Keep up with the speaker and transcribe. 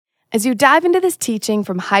As you dive into this teaching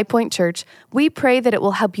from High Point Church, we pray that it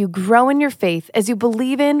will help you grow in your faith as you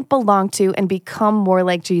believe in, belong to, and become more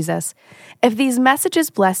like Jesus. If these messages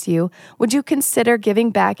bless you, would you consider giving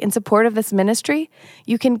back in support of this ministry?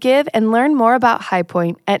 You can give and learn more about High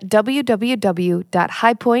Point at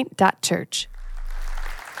www.highpoint.church.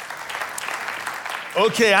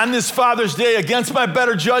 Okay, on this Father's Day, against my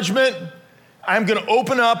better judgment, I'm going to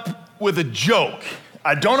open up with a joke.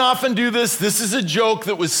 I don't often do this. This is a joke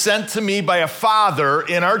that was sent to me by a father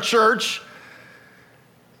in our church.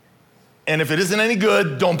 And if it isn't any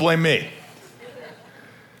good, don't blame me.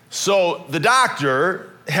 So the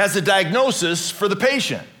doctor has a diagnosis for the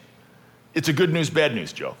patient. It's a good news, bad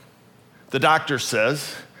news joke. The doctor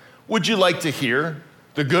says, "Would you like to hear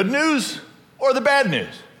the good news or the bad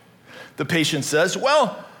news?" The patient says,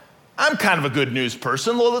 "Well, I'm kind of a good news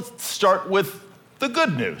person. Well, let's start with the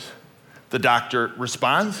good news." The doctor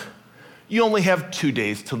responds, "You only have 2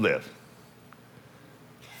 days to live."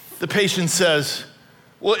 The patient says,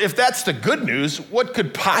 "Well, if that's the good news, what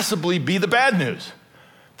could possibly be the bad news?"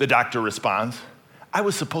 The doctor responds, "I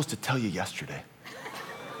was supposed to tell you yesterday."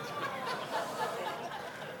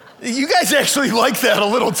 You guys actually like that a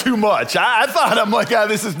little too much. I thought, I'm like,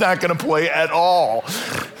 this is not gonna play at all.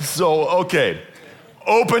 So, okay.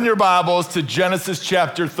 Open your Bibles to Genesis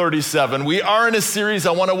chapter 37. We are in a series.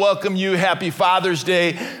 I want to welcome you. Happy Father's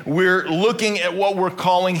Day. We're looking at what we're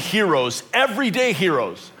calling heroes, everyday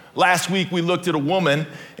heroes. Last week, we looked at a woman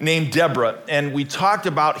named Deborah, and we talked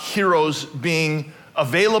about heroes being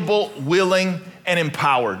available, willing, and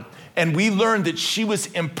empowered. And we learned that she was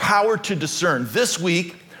empowered to discern. This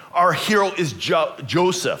week, our hero is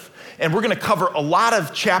Joseph. And we're going to cover a lot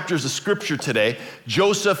of chapters of Scripture today.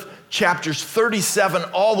 Joseph, chapters 37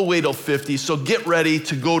 all the way till 50, so get ready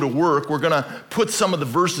to go to work. We're going to put some of the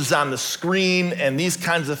verses on the screen and these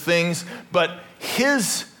kinds of things, but he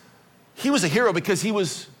was a hero because he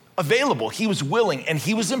was available, he was willing, and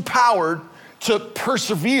he was empowered to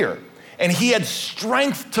persevere, and he had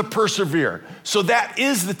strength to persevere. So that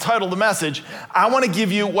is the title of the message. I want to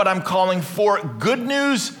give you what I'm calling 4 good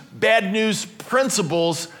news, bad news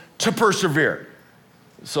principles to persevere.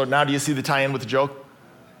 So now do you see the tie-in with the joke?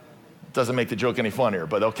 Doesn't make the joke any funnier,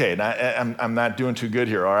 but okay, I'm not doing too good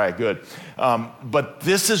here. All right, good. But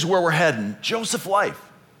this is where we're heading. Joseph's life,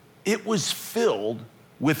 it was filled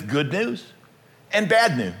with good news and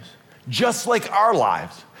bad news, just like our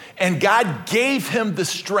lives. And God gave him the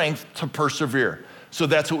strength to persevere. So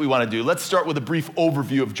that's what we want to do. Let's start with a brief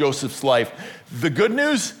overview of Joseph's life. The good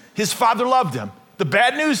news, his father loved him. The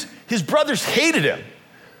bad news, his brothers hated him.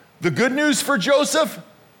 The good news for Joseph,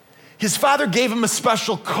 his father gave him a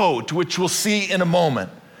special coat, which we'll see in a moment.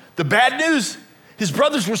 The bad news, his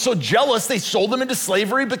brothers were so jealous, they sold him into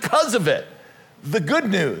slavery because of it. The good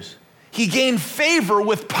news, he gained favor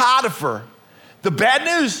with Potiphar. The bad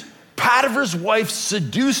news, Potiphar's wife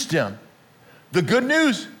seduced him. The good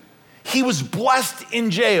news, he was blessed in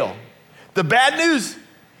jail. The bad news,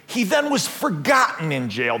 he then was forgotten in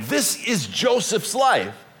jail. This is Joseph's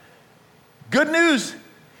life. Good news,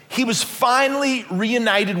 he was finally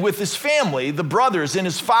reunited with his family, the brothers and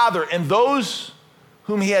his father, and those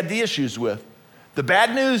whom he had the issues with. The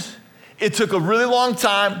bad news, it took a really long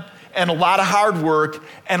time and a lot of hard work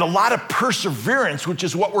and a lot of perseverance, which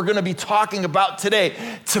is what we're going to be talking about today,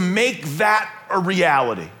 to make that a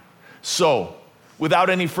reality. So, without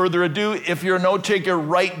any further ado, if you're a note taker,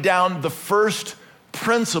 write down the first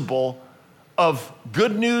principle of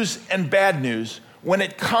good news and bad news when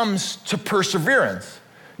it comes to perseverance.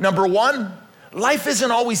 Number 1, life isn't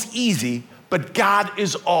always easy, but God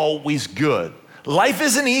is always good. Life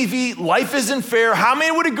isn't easy, life isn't fair. How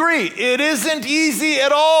many would agree? It isn't easy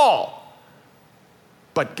at all.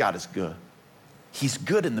 But God is good. He's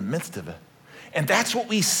good in the midst of it. And that's what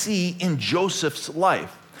we see in Joseph's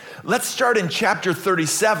life. Let's start in chapter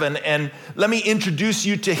 37, and let me introduce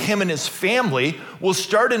you to him and his family. We'll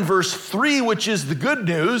start in verse 3, which is the good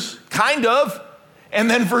news, kind of, and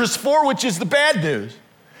then verse 4, which is the bad news.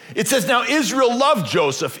 It says, now Israel loved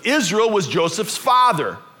Joseph. Israel was Joseph's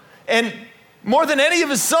father, and more than any of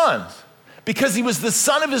his sons, because he was the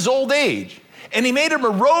son of his old age. And he made him a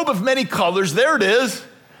robe of many colors. There it is.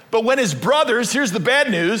 But when his brothers, here's the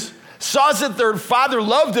bad news, saw that their father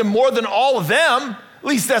loved him more than all of them, at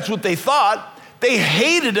least that's what they thought, they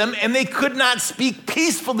hated him and they could not speak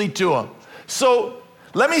peacefully to him. So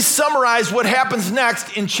let me summarize what happens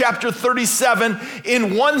next in chapter 37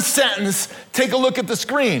 in one sentence. Take a look at the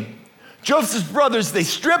screen. Joseph's brothers, they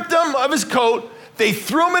stripped him of his coat, they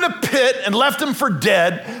threw him in a pit and left him for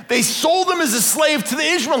dead. They sold him as a slave to the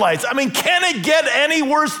Ishmaelites. I mean, can it get any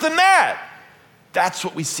worse than that? That's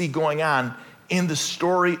what we see going on in the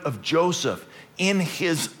story of Joseph, in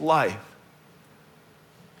his life.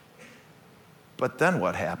 But then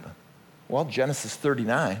what happened? Well, Genesis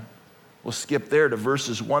 39, we'll skip there to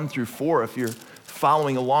verses 1 through 4. If you're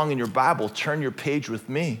following along in your Bible, turn your page with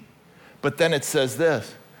me. But then it says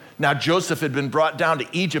this: now Joseph had been brought down to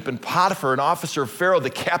Egypt, and Potiphar, an officer of Pharaoh, the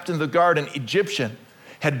captain of the guard, an Egyptian,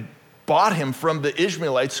 had bought him from the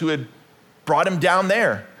Ishmaelites who had brought him down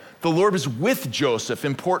there. The Lord was with Joseph,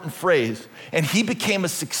 important phrase, and he became a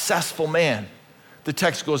successful man. The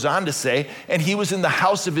text goes on to say, and he was in the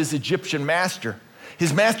house of his Egyptian master.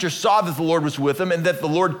 His master saw that the Lord was with him and that the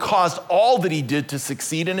Lord caused all that he did to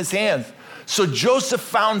succeed in his hands. So Joseph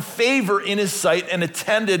found favor in his sight and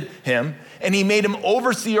attended him, and he made him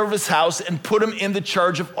overseer of his house and put him in the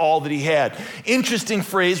charge of all that he had. Interesting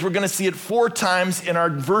phrase. We're going to see it 4 times in our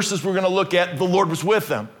verses we're going to look at. The Lord was with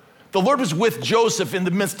them. The Lord was with Joseph in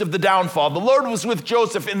the midst of the downfall. The Lord was with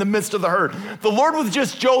Joseph in the midst of the hurt. The Lord was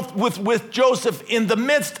just with Joseph in the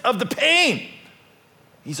midst of the pain.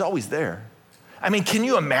 He's always there. I mean, can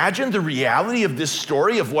you imagine the reality of this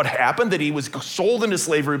story of what happened, that he was sold into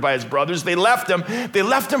slavery by his brothers? They left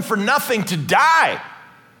him for nothing, to die.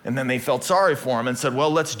 And then they felt sorry for him and said,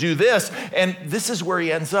 well, let's do this. And this is where he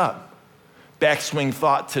ends up. Backswing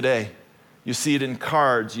thought today. You see it in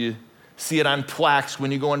cards. You see it on plaques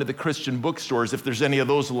when you go into the Christian bookstores, if there's any of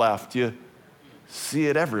those left. You see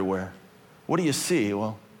it everywhere. What do you see?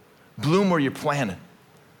 Well, bloom where you're planted.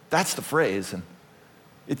 That's the phrase. And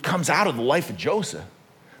it comes out of the life of Joseph,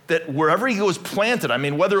 that wherever he was planted, I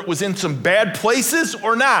mean, whether it was in some bad places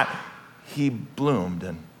or not, he bloomed,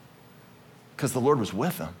 and because the Lord was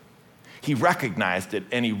with him. He recognized it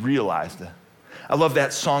and he realized it. I love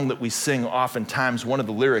that song that we sing oftentimes. One of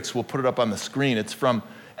the lyrics, we'll put it up on the screen. It's from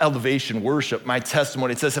Elevation Worship, My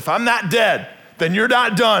Testimony. It says, if I'm not dead, then you're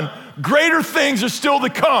not done. Greater things are still to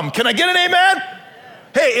come. Can I get an amen?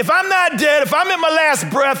 Hey, if I'm not dead, if I'm in my last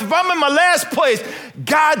breath, if I'm in my last place,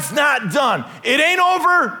 God's not done. It ain't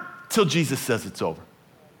over till Jesus says it's over.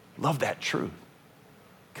 Love that truth.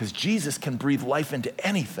 Because Jesus can breathe life into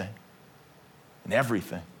anything and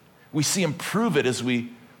everything. We see him prove it as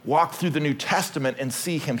we walk through the New Testament and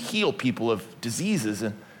see him heal people of diseases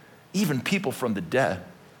and even people from the dead.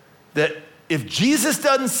 That if Jesus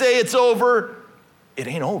doesn't say it's over, it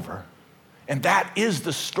ain't over. And that is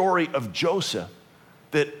the story of Joseph,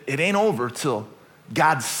 that it ain't over till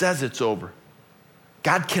God says it's over.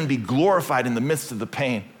 God can be glorified in the midst of the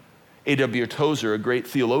pain. A.W. Tozer, a great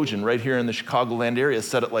theologian right here in the Chicagoland area,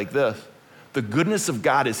 said it like this: the goodness of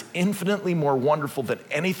God is infinitely more wonderful than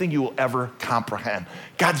anything you will ever comprehend.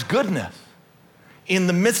 God's goodness in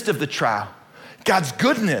the midst of the trial. God's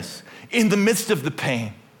goodness in the midst of the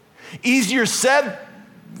pain. Easier said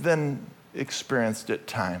than experienced at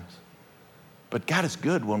times. But God is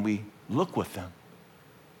good when we look with him.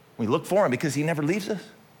 We look for him because he never leaves us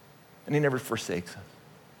and he never forsakes us.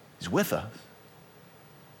 He's with us.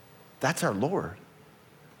 That's our Lord.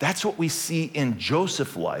 That's what we see in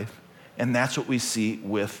Joseph's life, and that's what we see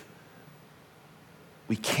we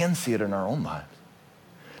can see it in our own lives.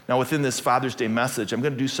 Now, within this Father's Day message, I'm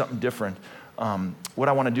going to do something different. What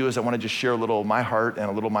I want to do is I want to just share a little of my heart and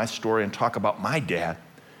a little of my story and talk about my dad.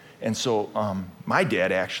 And so my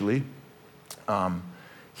dad, actually,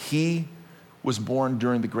 he was born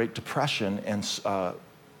during the Great Depression and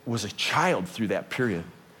was a child through that period.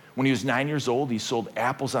 When he was 9 years old, he sold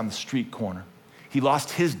apples on the street corner. He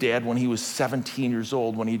lost his dad when he was 17 years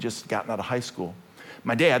old, when he had just gotten out of high school.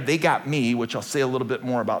 My dad, they got me, which I'll say a little bit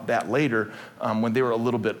more about that later, when they were a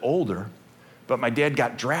little bit older. But my dad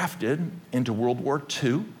got drafted into World War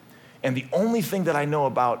II. And the only thing that I know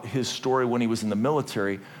about his story when he was in the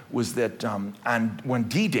military was that when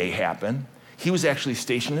D-Day happened, he was actually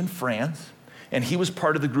stationed in France. And he was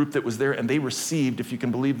part of the group that was there, and they received, if you can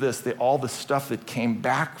believe this, all the stuff that came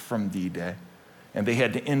back from D-Day. And they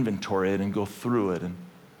had to inventory it and go through it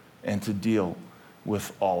and to deal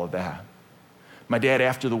with all of that. My dad,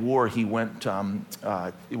 after the war, he went,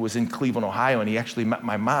 it was in Cleveland, Ohio, and he actually met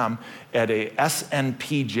my mom at a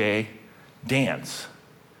SNPJ dance.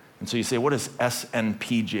 And so you say, what does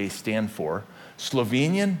SNPJ stand for?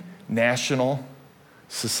 Slovenian National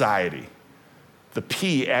Society. The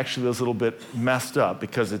P actually is a little bit messed up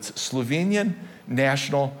because it's Slovenian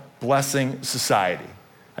National Blessing Society.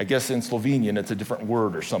 I guess in Slovenian it's a different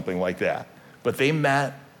word or something like that. But they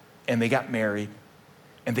met and they got married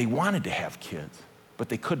and they wanted to have kids, but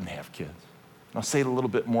they couldn't have kids. And I'll say a little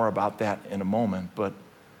bit more about that in a moment, but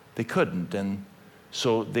they couldn't. And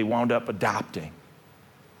so they wound up adopting.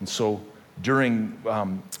 And so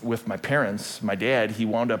with my parents, my dad, he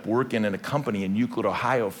wound up working in a company in Euclid,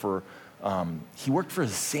 Ohio for He worked for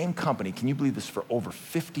the same company, can you believe this, for over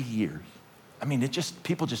 50 years. I mean,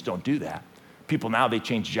 people just don't do that. People now, they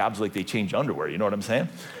change jobs like they change underwear, you know what I'm saying?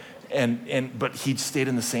 But he stayed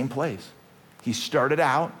in the same place. He started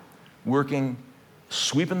out working,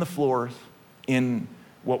 sweeping the floors in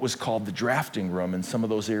what was called the drafting room in some of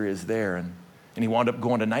those areas there. And he wound up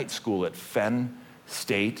going to night school at Penn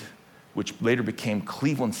State, which later became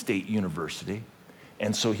Cleveland State University.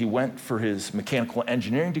 And so he went for his mechanical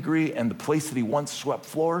engineering degree, and the place that he once swept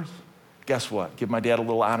floors, guess what? Give my dad a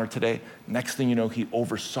little honor today. Next thing you know, he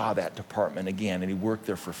oversaw that department again, and he worked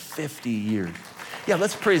there for 50 years. Yeah,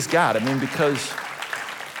 let's praise God. I mean, because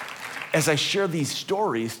as I share these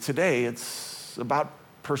stories today, it's about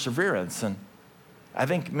perseverance. And I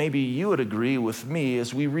think maybe you would agree with me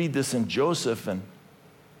as we read this in Joseph, and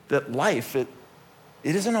that life, it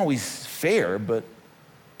isn't always fair, but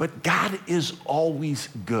God is always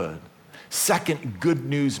good. Second good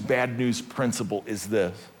news, bad news principle is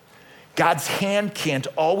this. God's hand can't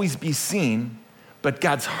always be seen, but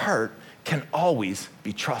God's heart can always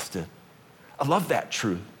be trusted. I love that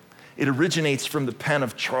truth. It originates from the pen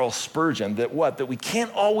of Charles Spurgeon, that we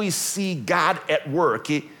can't always see God at work,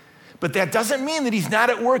 but that doesn't mean that he's not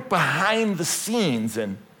at work behind the scenes.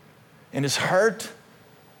 And in his heart,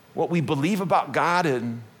 what we believe about God,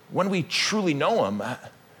 and when we truly know him,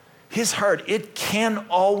 his heart, it can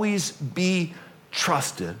always be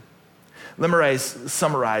trusted. Let me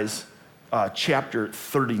summarize chapter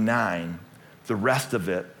 39, the rest of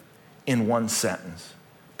it, in one sentence.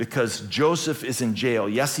 Because Joseph is in jail.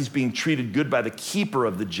 Yes, he's being treated good by the keeper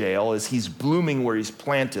of the jail as he's blooming where he's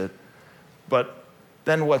planted. But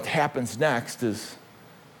then what happens next is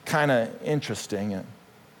kind of interesting.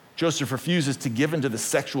 Joseph refuses to give in to the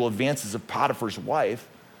sexual advances of Potiphar's wife,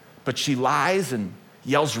 but she lies and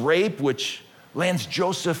yells rape, which lands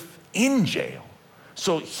Joseph in jail.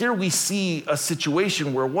 So here we see a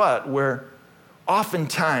situation where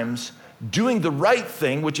oftentimes doing the right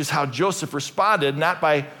thing, which is how Joseph responded, not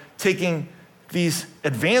by taking these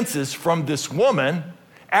advances from this woman,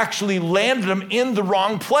 actually landed him in the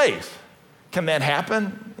wrong place. Can that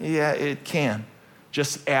happen? Yeah, it can.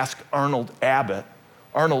 Just ask Arnold Abbott.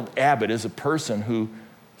 Arnold Abbott is a person who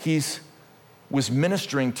was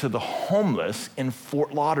ministering to the homeless in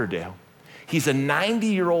Fort Lauderdale. He's a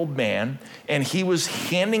 90-year-old man, and he was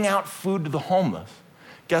handing out food to the homeless.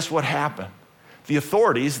 Guess what happened? The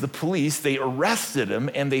authorities, the police, they arrested him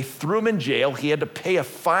and they threw him in jail. He had to pay a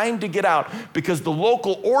fine to get out because the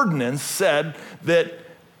local ordinance said that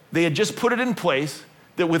they had just put it in place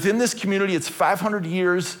that within this community, it's 500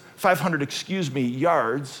 yards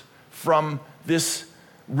from this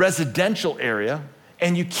residential area,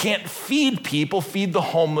 and you can't feed the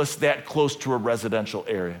homeless that close to a residential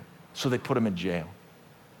area. So they put him in jail.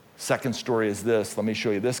 Second story is this. Let me show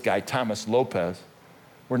you this guy, Thomas Lopez.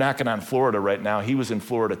 We're knocking on Florida right now. He was in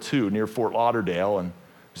Florida too, near Fort Lauderdale, and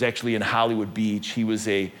was actually in Hollywood Beach. He was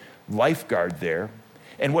a lifeguard there.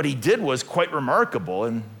 And what he did was quite remarkable.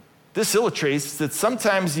 And this illustrates that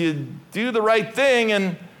sometimes you do the right thing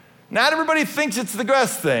and not everybody thinks it's the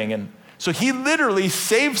best thing. And so he literally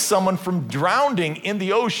saved someone from drowning in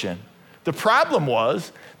the ocean. The problem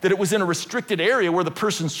was that it was in a restricted area where the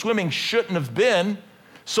person swimming shouldn't have been.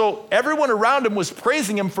 So everyone around him was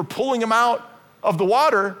praising him for pulling him out of the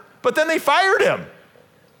water, but then they fired him.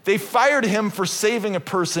 They fired him for saving a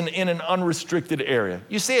person in an unrestricted area.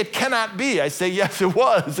 You say it cannot be. I say, yes, it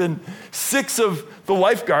was. And 6 of the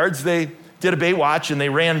lifeguards, they did a Baywatch and they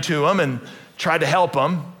ran to him and tried to help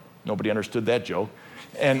him. Nobody understood that joke.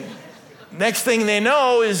 And next thing they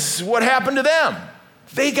know is what happened to them.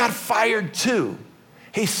 They got fired too.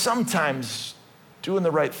 Hey, sometimes doing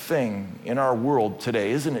the right thing in our world today,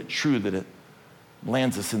 isn't it true that it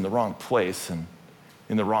lands us in the wrong place and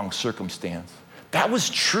in the wrong circumstance? That was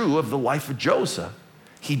true of the life of Joseph.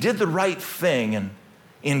 He did the right thing, and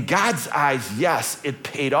in God's eyes, yes, it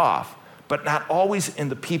paid off, but not always in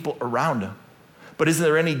the people around him. But isn't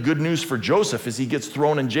there any good news for Joseph as he gets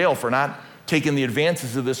thrown in jail for not taking the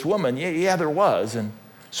advances of this woman? Yeah, there was. And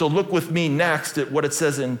so look with me next at what it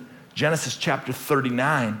says in Genesis chapter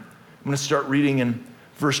 39. I'm going to start reading in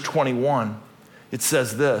verse 21. It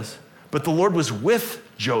says this, "But the Lord was with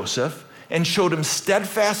Joseph and showed him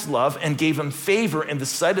steadfast love and gave him favor in the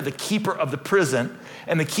sight of the keeper of the prison.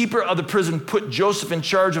 And the keeper of the prison put Joseph in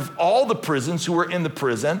charge of all the prisons who were in the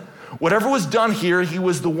prison. Whatever was done here, he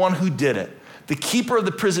was the one who did it. The keeper of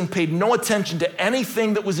the prison paid no attention to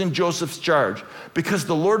anything that was in Joseph's charge because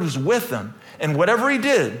the Lord was with him. And whatever he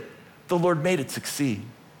did, the Lord made it succeed."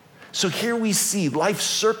 So here we see life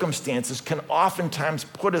circumstances can oftentimes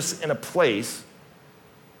put us in a place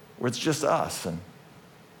where it's just us and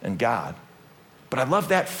and God. But I love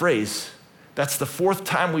that phrase. That's the fourth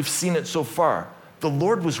time we've seen it so far. The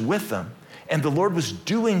Lord was with them, and the Lord was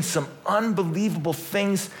doing some unbelievable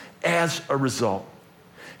things as a result.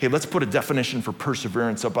 Hey, let's put a definition for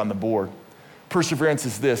perseverance up on the board. Perseverance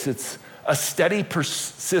is this: it's a steady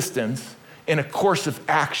persistence in a course of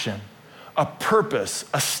action, a purpose,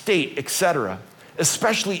 a state, etc.,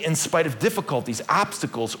 especially in spite of difficulties,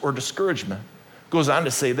 obstacles, or discouragement. Goes on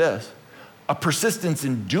to say this: a persistence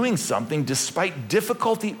in doing something despite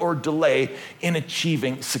difficulty or delay in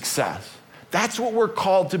achieving success. That's what we're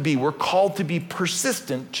called to be. We're called to be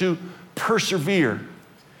persistent, to persevere.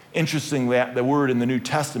 Interestingly, the word in the New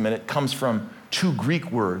Testament, it comes from two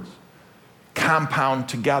Greek words, compound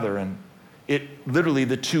together. And it literally,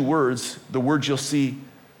 the two words, the words you'll see,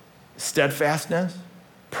 steadfastness,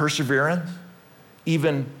 perseverance,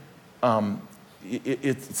 even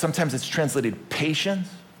sometimes it's translated patience.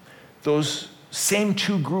 Those same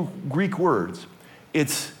two Greek words, it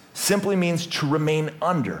simply means to remain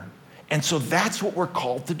under. And so that's what we're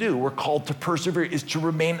called to do. We're called to persevere, is to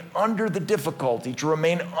remain under the difficulty, to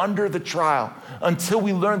remain under the trial until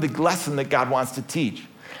we learn the lesson that God wants to teach.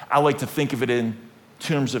 I like to think of it in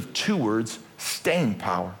terms of two words: staying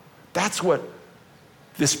power. That's what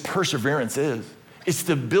this perseverance is. It's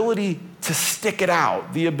the ability to stick it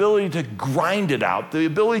out, the ability to grind it out, the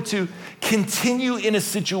ability to continue in a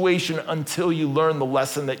situation until you learn the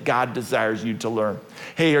lesson that God desires you to learn.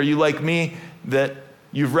 Hey, are you like me, that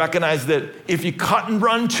you've recognized that if you cut and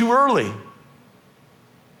run too early,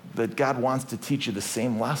 that God wants to teach you the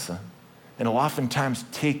same lesson? And he'll oftentimes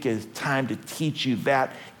take his time to teach you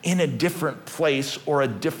that in a different place or a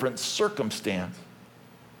different circumstance.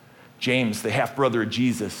 James, the half-brother of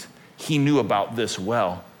Jesus, he knew about this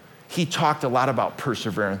well. He talked a lot about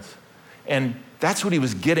perseverance. And that's what he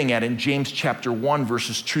was getting at in James chapter 1,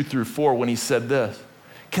 verses 2 through 4, when he said this: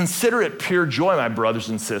 "Consider it pure joy, my brothers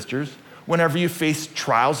and sisters, whenever you face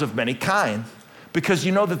trials of many kinds, because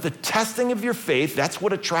you know that the testing of your faith," that's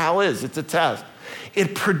what a trial is, it's a test,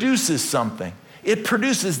 "it produces something." It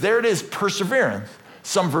produces, there it is, perseverance.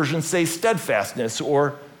 Some versions say steadfastness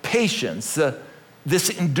or patience.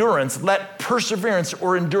 This endurance, let perseverance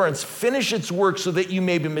or endurance finish its work so that you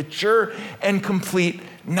may be mature and complete,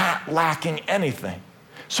 not lacking anything.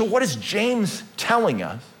 So what is James telling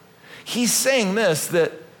us? He's saying this,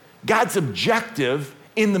 that God's objective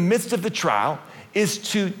in the midst of the trial is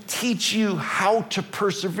to teach you how to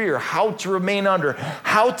persevere, how to remain under,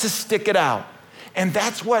 how to stick it out. And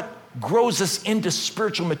that's what grows us into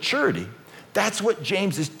spiritual maturity. That's what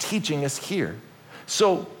James is teaching us here.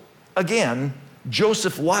 So again,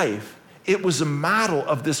 Joseph's life, it was a model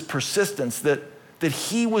of this persistence, that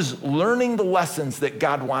he was learning the lessons that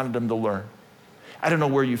God wanted him to learn. I don't know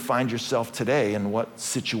where you find yourself today and what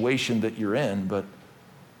situation that you're in, but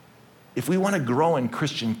if we want to grow in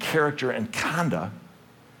Christian character and conduct,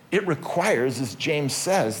 it requires, as James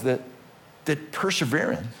says, that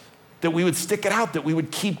perseverance, that we would stick it out, that we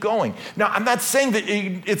would keep going. Now, I'm not saying that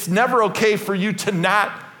it's never okay for you to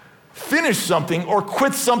not finish something or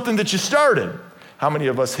quit something that you started. How many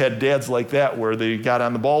of us had dads like that, where they got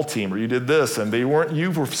on the ball team or you did this and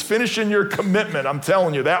you were finishing your commitment? I'm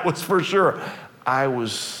telling you, that was for sure. I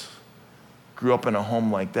grew up in a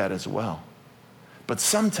home like that as well. But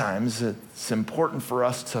sometimes it's important for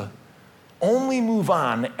us to only move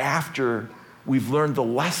on after we've learned the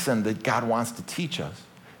lesson that God wants to teach us.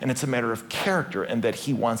 And it's a matter of character, and that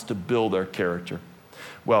he wants to build our character.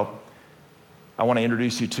 Well, I want to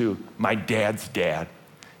introduce you to my dad's dad.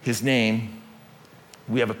 His name,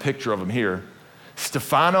 we have a picture of him here,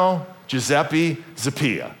 Stefano Giuseppe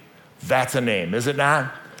Zappia. That's a name, is it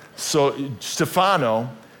not? So Stefano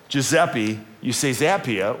Giuseppe, you say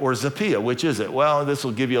Zappia or Zappia, which is it? Well, this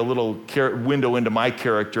will give you a little window into my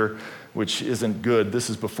character, which isn't good. This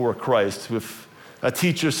is before Christ. If a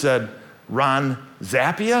teacher said, "Ron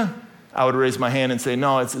Zappia," I would raise my hand and say,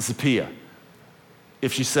 "No, it's Zappia."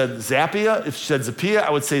 If she said Zappia, if she said Zappia,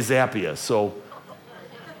 I would say Zappia. So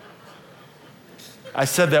I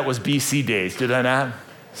said that was BC days, did I not?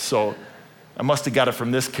 So I must have got it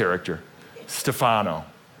from this character, Stefano.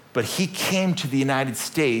 But he came to the United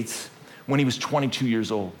States when he was 22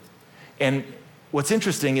 years old. And what's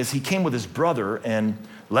interesting is he came with his brother, and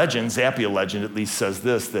Zappia legend at least says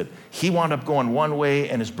this, that he wound up going one way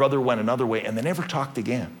and his brother went another way, and they never talked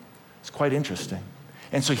again. It's quite interesting.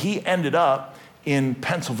 And so he ended up in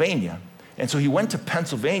Pennsylvania. And so he went to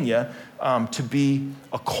Pennsylvania to be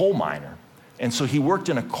a coal miner. And so he worked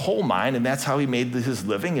in a coal mine, and that's how he made his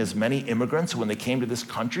living. As many immigrants, when they came to this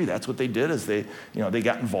country, that's what they did, is they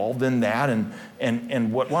got involved in that.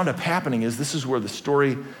 And what wound up happening is, this is where the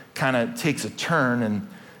story kind of takes a turn. And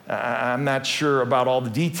I'm not sure about all the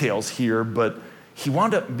details here, but he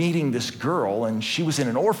wound up meeting this girl, and she was in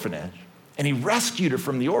an orphanage, and he rescued her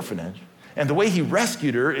from the orphanage. And the way he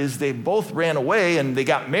rescued her is they both ran away, and they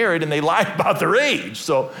got married, and they lied about their age.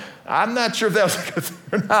 So I'm not sure if that was a good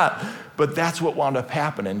thing or not, but that's what wound up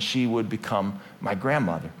happening. She would become my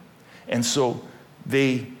grandmother. And so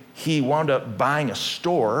he wound up buying a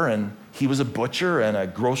store, and he was a butcher and a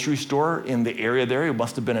grocery store in the area there. He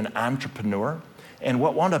must have been an entrepreneur. And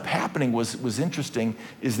what wound up happening was interesting,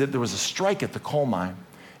 is that there was a strike at the coal mine.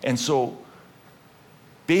 And so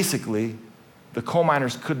basically, the coal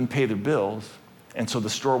miners couldn't pay their bills, and so the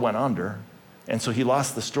store went under. And so he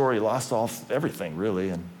lost the store, he lost everything really,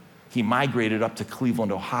 and he migrated up to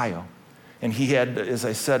Cleveland, Ohio. And he had, as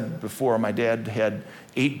I said before, my dad had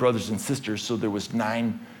 8 brothers and sisters, so there was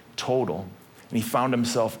 9 total. And he found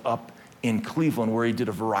himself up in Cleveland, where he did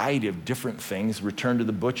a variety of different things, returned to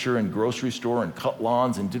the butcher and grocery store and cut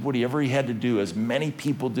lawns and did whatever he had to do, as many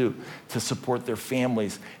people do, to support their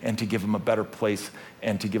families and to give them a better place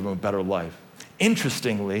and to give them a better life.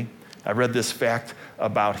 Interestingly, I read this fact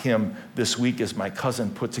about him this week as my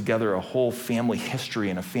cousin put together a whole family history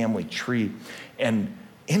and a family tree. And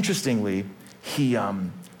interestingly, he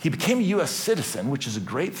became a U.S. citizen, which is a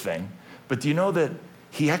great thing. But do you know that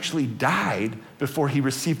he actually died before he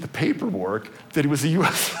received the paperwork that he was a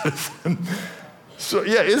U.S. citizen? So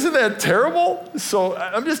yeah, isn't that terrible? So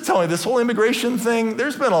I'm just telling you, this whole immigration thing,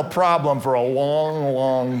 there's been a problem for a long,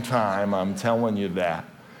 long time, I'm telling you that.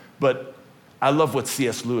 But I love what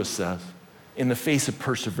C.S. Lewis says in the face of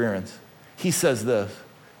perseverance. He says this: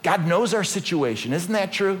 God knows our situation, isn't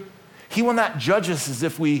that true? He will not judge us as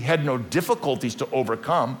if we had no difficulties to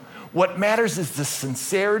overcome. What matters is the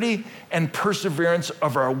sincerity and perseverance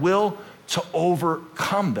of our will to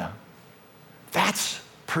overcome them. That's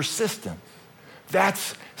persistence.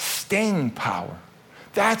 That's staying power.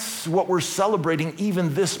 That's what we're celebrating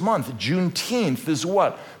even this month. Juneteenth is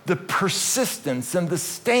what? The persistence and the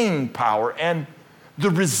staying power and the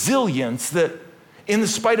resilience that, in the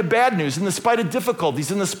spite of bad news, in the spite of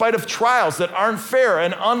difficulties, in the spite of trials that aren't fair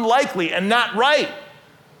and unlikely and not right,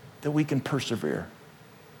 that we can persevere.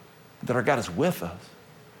 That our God is with us,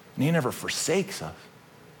 and he never forsakes us.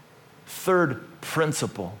 Third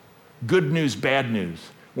principle, good news, bad news.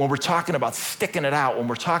 When we're talking about sticking it out, when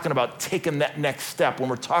we're talking about taking that next step, when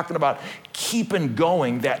we're talking about keeping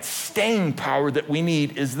going, that staying power that we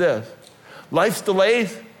need is this: life's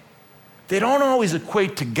delays, they don't always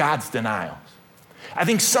equate to God's denials. I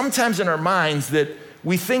think sometimes in our minds that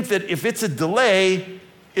we think that if it's a delay,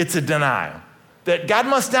 it's a denial. That God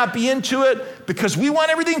must not be into it because we want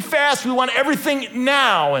everything fast, we want everything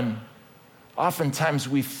now. And oftentimes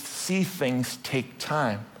we see things take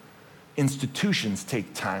time. Institutions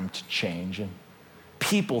take time to change, and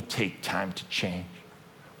people take time to change.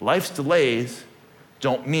 Life's delays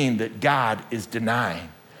don't mean that God is denying.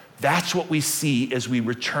 That's what we see as we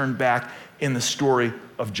return back in the story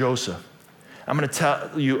of Joseph. I'm going to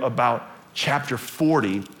tell you about chapter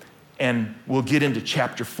 40, and we'll get into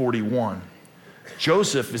chapter 41.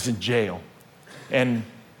 Joseph is in jail. And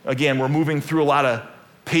again, we're moving through a lot of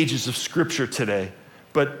pages of scripture today.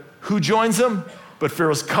 But who joins him? But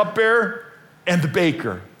Pharaoh's cupbearer and the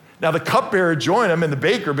baker. Now the cupbearer joined him and the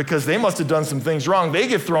baker because they must have done some things wrong. They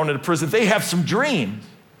get thrown into prison. They have some dreams.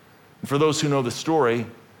 And for those who know the story,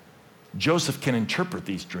 Joseph can interpret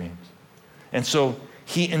these dreams. And so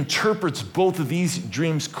he interprets both of these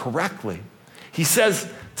dreams correctly. He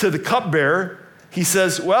says to the cupbearer, he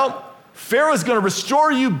says, well, Pharaoh is going to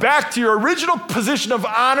restore you back to your original position of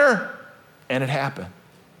honor. And it happened.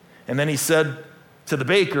 And then he said to the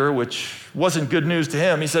baker, which wasn't good news to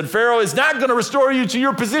him, he said, Pharaoh is not going to restore you to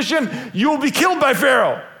your position. You will be killed by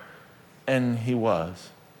Pharaoh. And he was.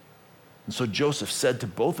 And so Joseph said to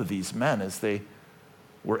both of these men as they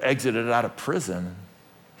were exited out of prison,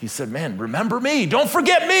 he said, man, remember me. Don't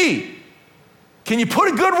forget me. Can you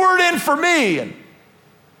put a good word in for me?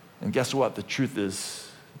 And guess what? The truth is,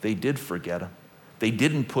 they did forget him. They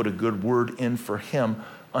didn't put a good word in for him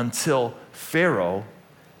until Pharaoh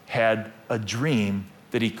had a dream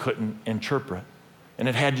that he couldn't interpret. And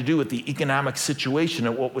it had to do with the economic situation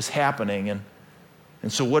and what was happening.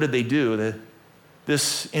 And so what did they do?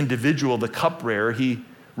 This individual, the cupbearer, he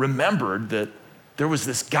remembered that there was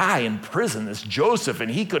this guy in prison, this Joseph, and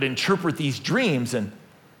he could interpret these dreams. And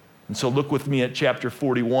so look with me at chapter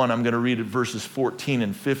 41. I'm going to read it verses 14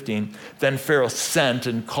 and 15. Then Pharaoh sent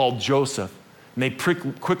and called Joseph, and they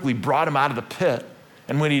quickly brought him out of the pit.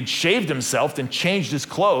 And when he'd shaved himself and changed his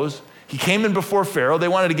clothes, he came in before Pharaoh. They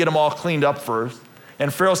wanted to get him all cleaned up first.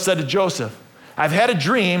 And Pharaoh said to Joseph, I've had a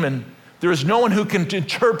dream, and there is no one who can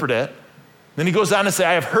interpret it. Then he goes on to say,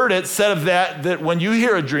 I have heard it said of that when you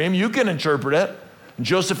hear a dream, you can interpret it. And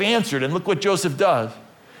Joseph answered, and look what Joseph does.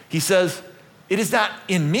 He says, it is not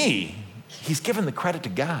in me. He's given the credit to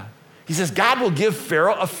God. He says, God will give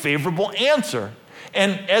Pharaoh a favorable answer.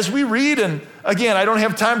 And as we read, and again, I don't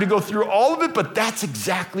have time to go through all of it, but that's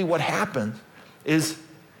exactly what happens, is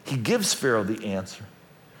he gives Pharaoh the answer.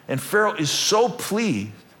 And Pharaoh is so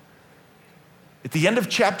pleased. At the end of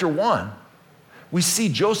chapter 1, we see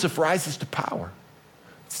Joseph rises to power.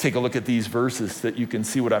 Let's take a look at these verses that you can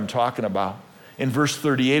see what I'm talking about. In verse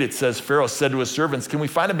 38, it says, Pharaoh said to his servants, can we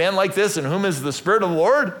find a man like this in whom is the Spirit of the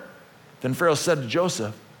Lord? Then Pharaoh said to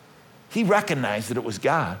Joseph, he recognized that it was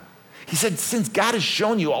God. He said, since God has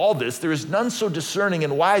shown you all this, there is none so discerning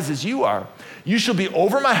and wise as you are. You shall be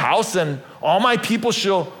over my house, and all my people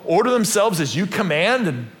shall order themselves as you command,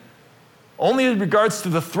 and only in regards to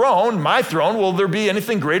the throne, my throne, will there be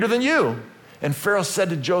anything greater than you. And Pharaoh said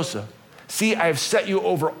to Joseph, see, I have set you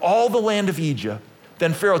over all the land of Egypt.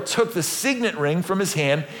 Then Pharaoh took the signet ring from his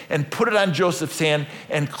hand and put it on Joseph's hand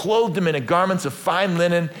and clothed him in garments of fine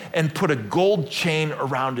linen and put a gold chain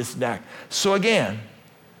around his neck. So again,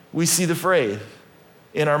 we see the phrase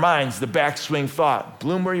in our minds, the backswing thought,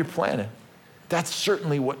 bloom where you're planted. That's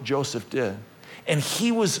certainly what Joseph did. And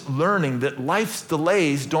he was learning that life's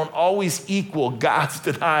delays don't always equal God's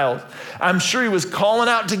denials. I'm sure he was calling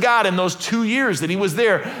out to God in those 2 years that he was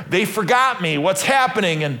there. They forgot me. What's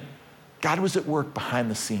happening? And God was at work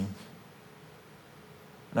behind the scenes.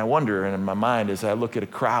 And I wonder, and in my mind, as I look at a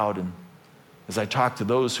crowd and as I talk to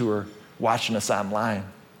those who are watching us online,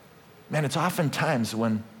 man, it's oftentimes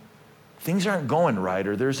when things aren't going right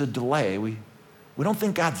or there's a delay, we don't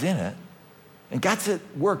think God's in it. And God's at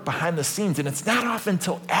work behind the scenes, and it's not often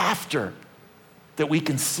until after that we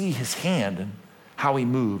can see his hand and how he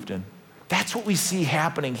moved. And that's what we see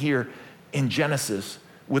happening here in Genesis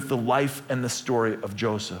with the life and the story of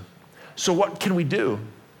Joseph. So what can we do?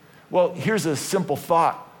 Well, here's a simple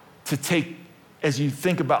thought to take as you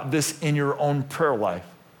think about this in your own prayer life.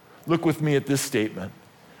 Look with me at this statement.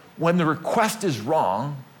 When the request is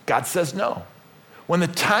wrong, God says no. When the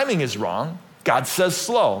timing is wrong, God says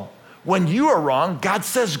slow. When you are wrong, God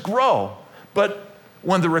says grow. But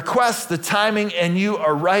when the request, the timing, and you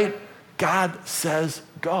are right, God says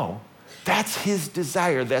go. That's his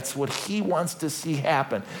desire. That's what he wants to see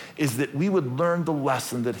happen, is that we would learn the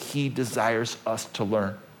lesson that he desires us to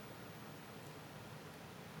learn.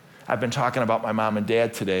 I've been talking about my mom and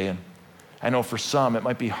dad today, and I know for some it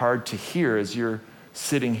might be hard to hear as you're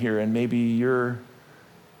sitting here, and maybe you're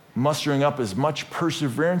mustering up as much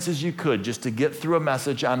perseverance as you could just to get through a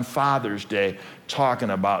message on Father's Day talking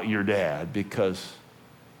about your dad because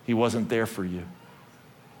he wasn't there for you.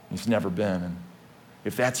 He's never been. And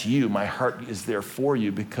if that's you, my heart is there for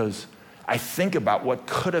you because I think about what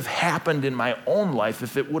could have happened in my own life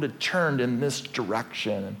if it would have turned in this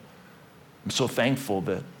direction. And I'm so thankful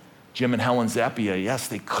that Jim and Helen Zappia, yes,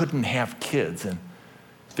 they couldn't have kids, and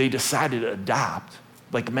they decided to adopt,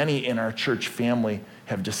 like many in our church family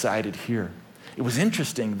have decided here. It was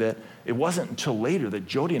interesting that it wasn't until later that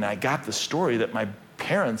Jody and I got the story that my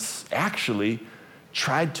parents actually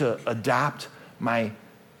tried to adopt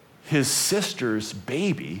his sister's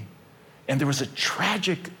baby, and there was a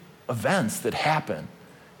tragic events that happened.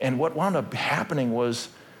 And what wound up happening was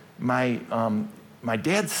my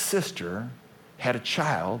dad's sister had a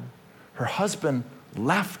child. Her husband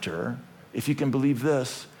left her, if you can believe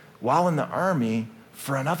this, while in the army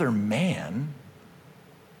for another man,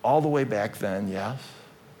 all the way back then, yes.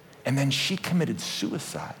 And then she committed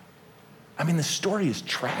suicide. I mean, the story is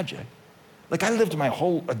tragic. Like, I lived my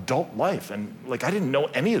whole adult life, and like, I didn't know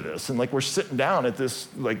any of this. And like, we're sitting down at this,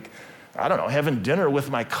 like, I don't know, having dinner with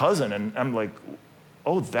my cousin, and I'm like,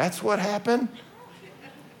 oh, that's what happened?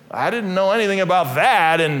 I didn't know anything about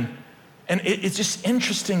that. And it's just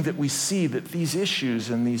interesting that we see that these issues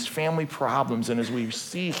and these family problems, and as we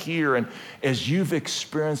see here and as you've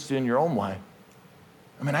experienced in your own life,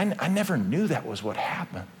 I mean, I never knew that was what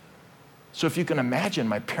happened. So if you can imagine,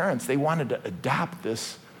 my parents, they wanted to adopt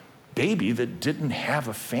this baby that didn't have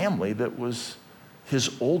a family, that was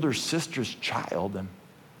his older sister's child.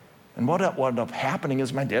 And what wound up happening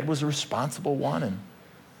is my dad was the responsible one,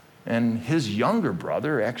 and his younger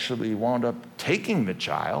brother actually wound up taking the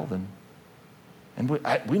child, and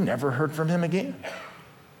we never heard from him again.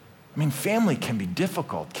 I mean, family can be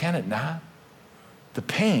difficult, can it not? The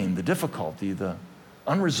pain, the difficulty, the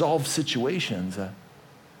unresolved situations.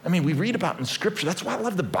 I mean, we read about in Scripture. That's why I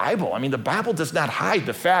love the Bible. I mean, the Bible does not hide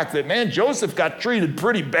the fact that, man, Joseph got treated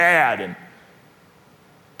pretty bad,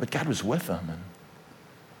 but God was with him. And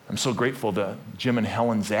I'm so grateful that Jim and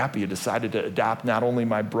Helen Zappia decided to adopt not only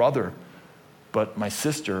my brother, but my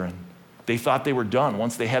sister, and they thought they were done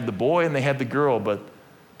once they had the boy and they had the girl, but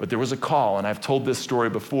there was a call, and I've told this story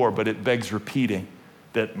before, but it begs repeating,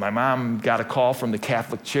 that my mom got a call from the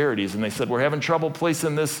Catholic Charities, and they said, we're having trouble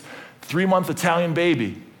placing this 3-month Italian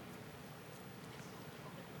baby.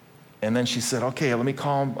 And then she said, okay, let me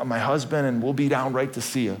call my husband, and we'll be down right to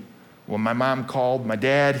see you. When my mom called my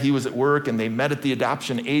dad, he was at work, and they met at the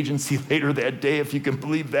adoption agency later that day, if you can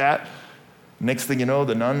believe that. Next thing you know,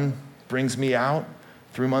 the nun brings me out,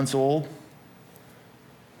 3 months old.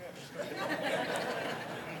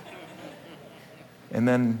 And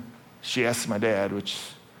then she asked my dad, which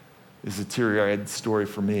is a teary-eyed story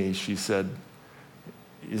for me. She said,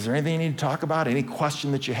 is there anything you need to talk about? Any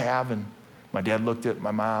question that you have? And my dad looked at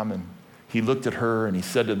my mom, and he looked at her, and he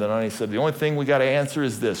said to the nun, he said, the only thing we got to answer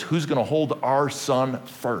is this: who's going to hold our son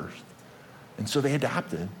first? And so they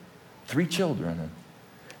adopted 3 children. And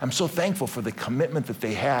I'm so thankful for the commitment that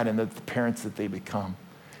they had and the parents that they become.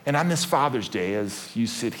 And on this Father's Day, as you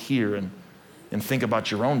sit here and think about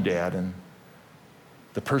your own dad and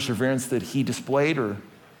the perseverance that he displayed, or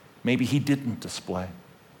maybe he didn't display,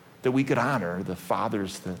 that we could honor the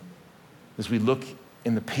fathers that, as we look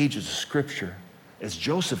in the pages of Scripture, as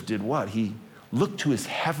Joseph did what? He looked to his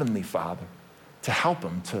heavenly Father to help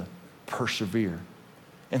him to persevere.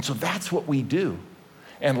 And so that's what we do.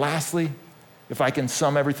 And lastly, if I can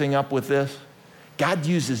sum everything up with this, God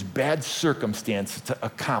uses bad circumstances to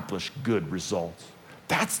accomplish good results.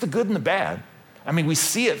 That's the good and the bad. I mean, we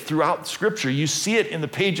see it throughout Scripture. You see it in the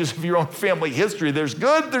pages of your own family history. There's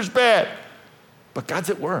good, there's bad. But God's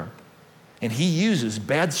at work. And he uses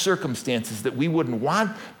bad circumstances that we wouldn't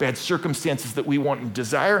want, bad circumstances that we wouldn't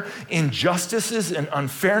desire, injustices and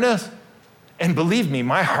unfairness. And believe me,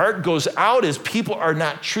 my heart goes out as people are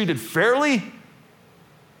not treated fairly.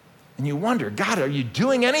 And you wonder, God, are you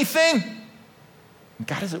doing anything? And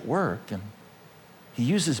God is at work, and he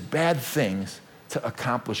uses bad things to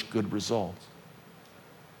accomplish good results.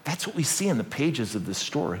 That's what we see in the pages of this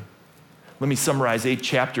story. Let me summarize 8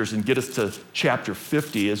 chapters and get us to chapter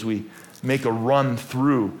 50 as we make a run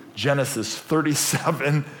through Genesis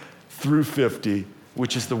 37 through 50,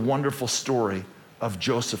 which is the wonderful story of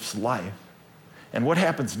Joseph's life. And what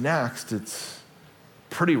happens next, it's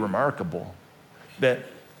pretty remarkable. That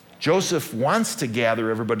Joseph wants to gather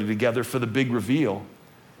everybody together for the big reveal.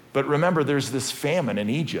 But remember, there's this famine in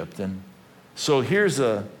Egypt. And so here's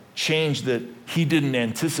a change that he didn't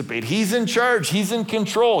anticipate. He's in charge. He's in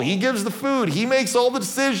control. He gives the food. He makes all the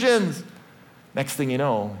decisions. Next thing you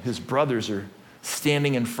know, his brothers are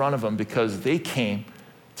standing in front of him because they came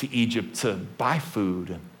to Egypt to buy food,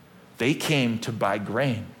 and they came to buy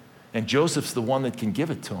grain. And Joseph's the one that can give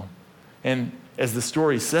it to them. And as the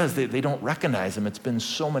story says, they don't recognize him. It's been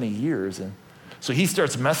so many years. And so he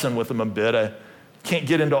starts messing with them a bit. I can't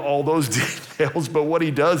get into all those details, but what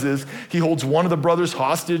he does is he holds one of the brothers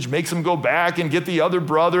hostage, makes him go back and get the other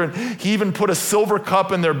brother, and he even put a silver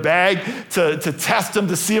cup in their bag to test them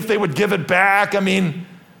to see if they would give it back. I mean,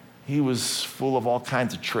 he was full of all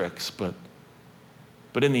kinds of tricks, but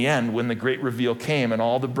in the end, when the great reveal came and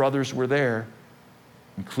all the brothers were there,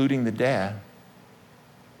 including the dad,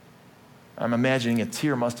 I'm imagining a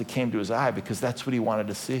tear must have came to his eye because that's what he wanted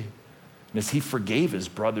to see. And as he forgave his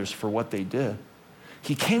brothers for what they did,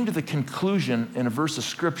 he came to the conclusion in a verse of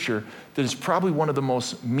Scripture that is probably one of the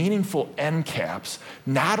most meaningful end caps,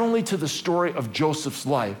 not only to the story of Joseph's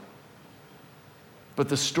life, but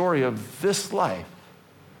the story of this life,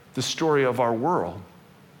 the story of our world,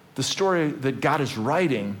 the story that God is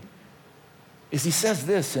writing, is he says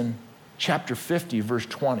this in chapter 50, verse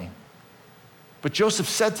 20. But Joseph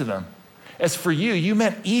said to them, as for you, you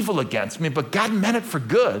meant evil against me, but God meant it for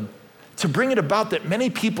good, to bring it about that many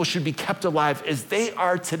people should be kept alive as they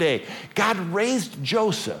are today. God raised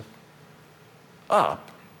Joseph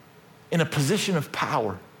up in a position of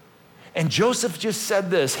power. And Joseph just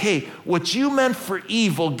said this, hey, what you meant for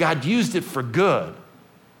evil, God used it for good.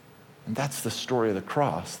 And that's the story of the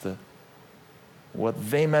cross, that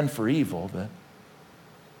what they meant for evil, that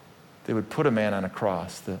they would put a man on a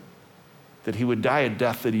cross, that he would die a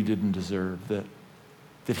death that he didn't deserve,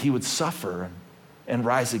 that he would suffer and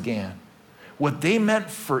rise again. What they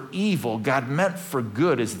meant for evil, God meant for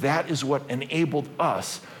good, that is what enabled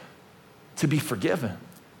us to be forgiven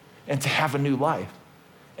and to have a new life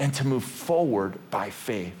and to move forward by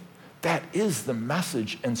faith. That is the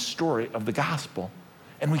message and story of the gospel.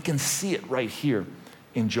 And we can see it right here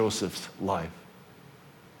in Joseph's life.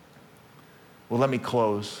 Well, let me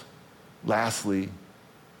close, lastly,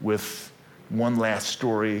 with one last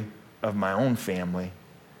story of my own family.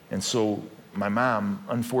 And so my mom,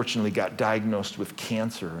 unfortunately, got diagnosed with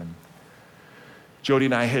cancer. Jody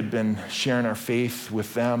and I had been sharing our faith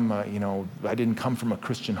with them. I didn't come from a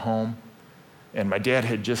Christian home. And my dad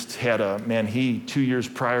had just had 2 years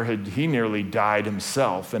prior, he nearly died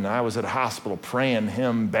himself. And I was at a hospital praying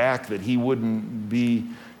him back that he wouldn't be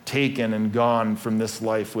taken and gone from this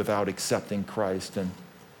life without accepting Christ. And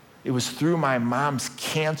it was through my mom's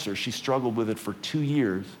cancer, she struggled with it for 2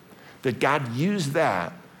 years, that God used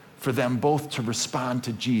that for them both to respond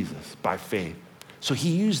to Jesus by faith. So he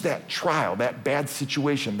used that trial, that bad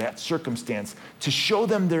situation, that circumstance to show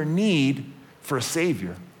them their need for a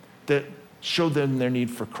Savior, that showed them their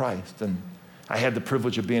need for Christ. And I had the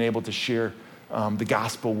privilege of being able to share the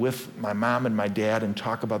gospel with my mom and my dad and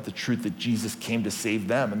talk about the truth that Jesus came to save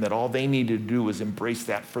them and that all they needed to do was embrace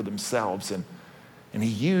that for themselves. And he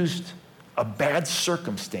used a bad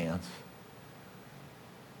circumstance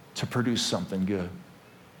to produce something good.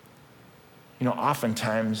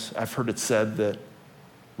 Oftentimes I've heard it said that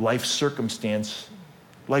life circumstances,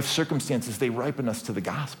 they ripen us to the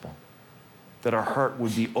gospel, that our heart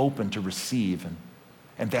would be open to receive.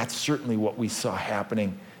 And that's certainly what we saw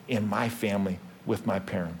happening in my family with my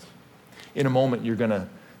parents. In a moment, you're going to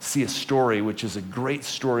see a story, which is a great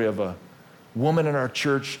story of a woman in our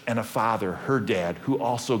church and a father, her dad, who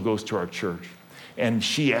also goes to our church. And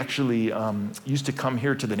she actually used to come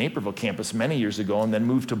here to the Naperville campus many years ago and then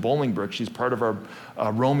moved to Bolingbrook. She's part of our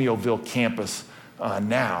Romeoville campus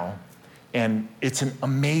now. And it's an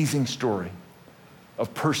amazing story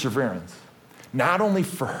of perseverance, not only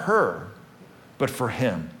for her, but for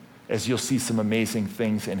him, as you'll see some amazing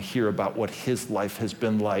things and hear about what his life has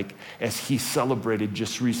been like as he celebrated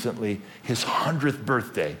just recently his 100th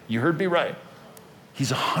birthday. You heard me right.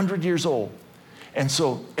 He's 100 years old. And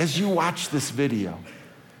so as you watch this video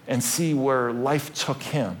and see where life took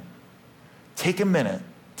him, take a minute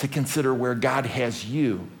to consider where God has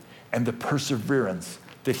you and the perseverance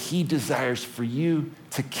that he desires for you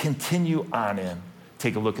to continue on in.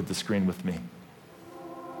 Take a look at the screen with me.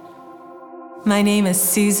 My name is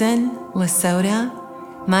Susan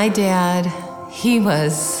Lasota. My dad, he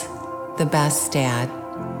was the best dad.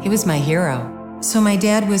 He was my hero. So my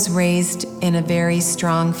dad was raised in a very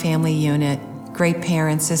strong family unit, great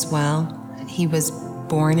parents as well. He was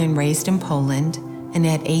born and raised in Poland, and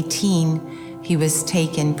at 18, he was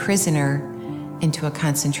taken prisoner into a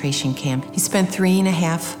concentration camp. He spent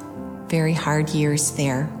 3.5 very hard years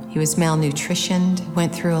there. He was malnutritioned,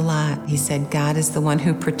 went through a lot. He said God is the one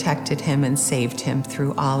who protected him and saved him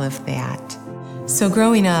through all of that. So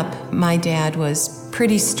growing up, my dad was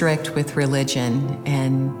pretty strict with religion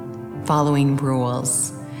and following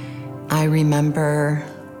rules. I remember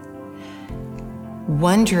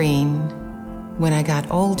wondering when I got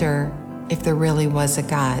older if there really was a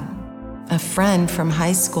God. A friend from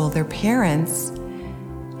high school, their parents,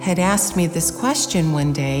 had asked me this question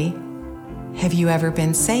one day: have you ever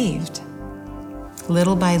been saved?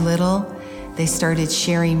 Little by little, they started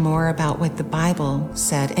sharing more about what the Bible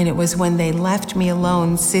said. And it was when they left me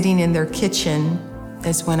alone sitting in their kitchen,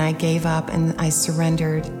 that's when I gave up and I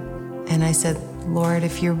surrendered. And I said, Lord,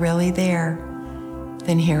 if you're really there,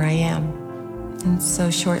 then here I am. And so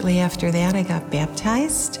shortly after that, I got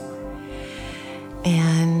baptized.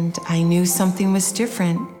 And I knew something was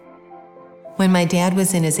different. When my dad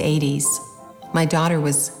was in his 80s, my daughter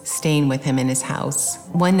was staying with him in his house.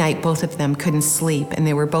 One night, both of them couldn't sleep, and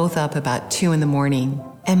they were both up about 2 a.m.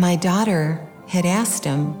 And my daughter had asked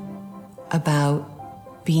him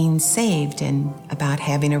about being saved and about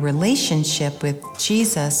having a relationship with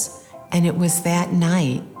Jesus. And it was that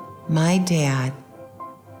night my dad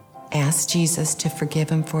asked Jesus to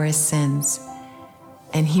forgive him for his sins,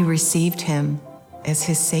 and he received him as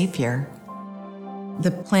his Savior.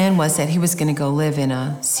 The plan was that he was going to go live in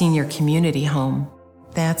a senior community home.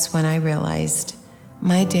 That's when I realized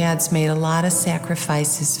my dad's made a lot of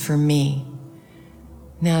sacrifices for me.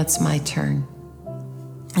 Now it's my turn.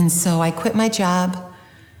 And so I quit my job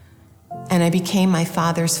and I became my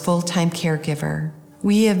father's full-time caregiver.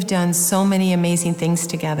 We have done so many amazing things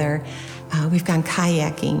together. We've gone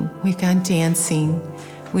kayaking, we've gone dancing,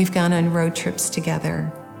 we've gone on road trips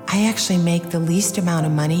together. I actually make the least amount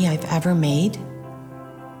of money I've ever made,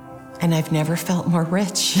 and I've never felt more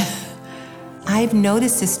rich. I've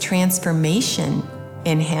noticed this transformation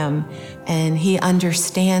in him, and he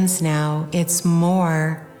understands now it's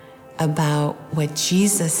more about what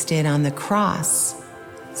Jesus did on the cross.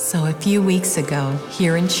 So a few weeks ago,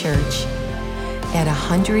 here in church, at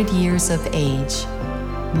 100 years of age,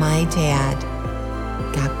 my dad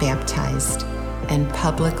got baptized and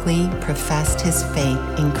publicly professed his faith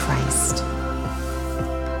in Christ.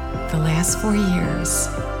 The last 4 years,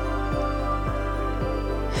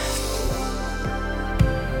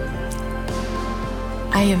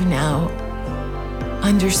 I have now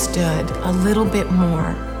understood a little bit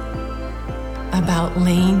more about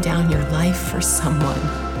laying down your life for someone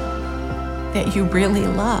that you really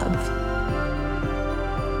love.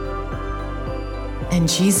 And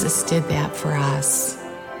Jesus did that for us.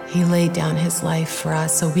 He laid down his life for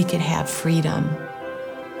us so we could have freedom,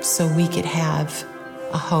 so we could have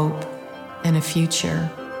a hope and a future.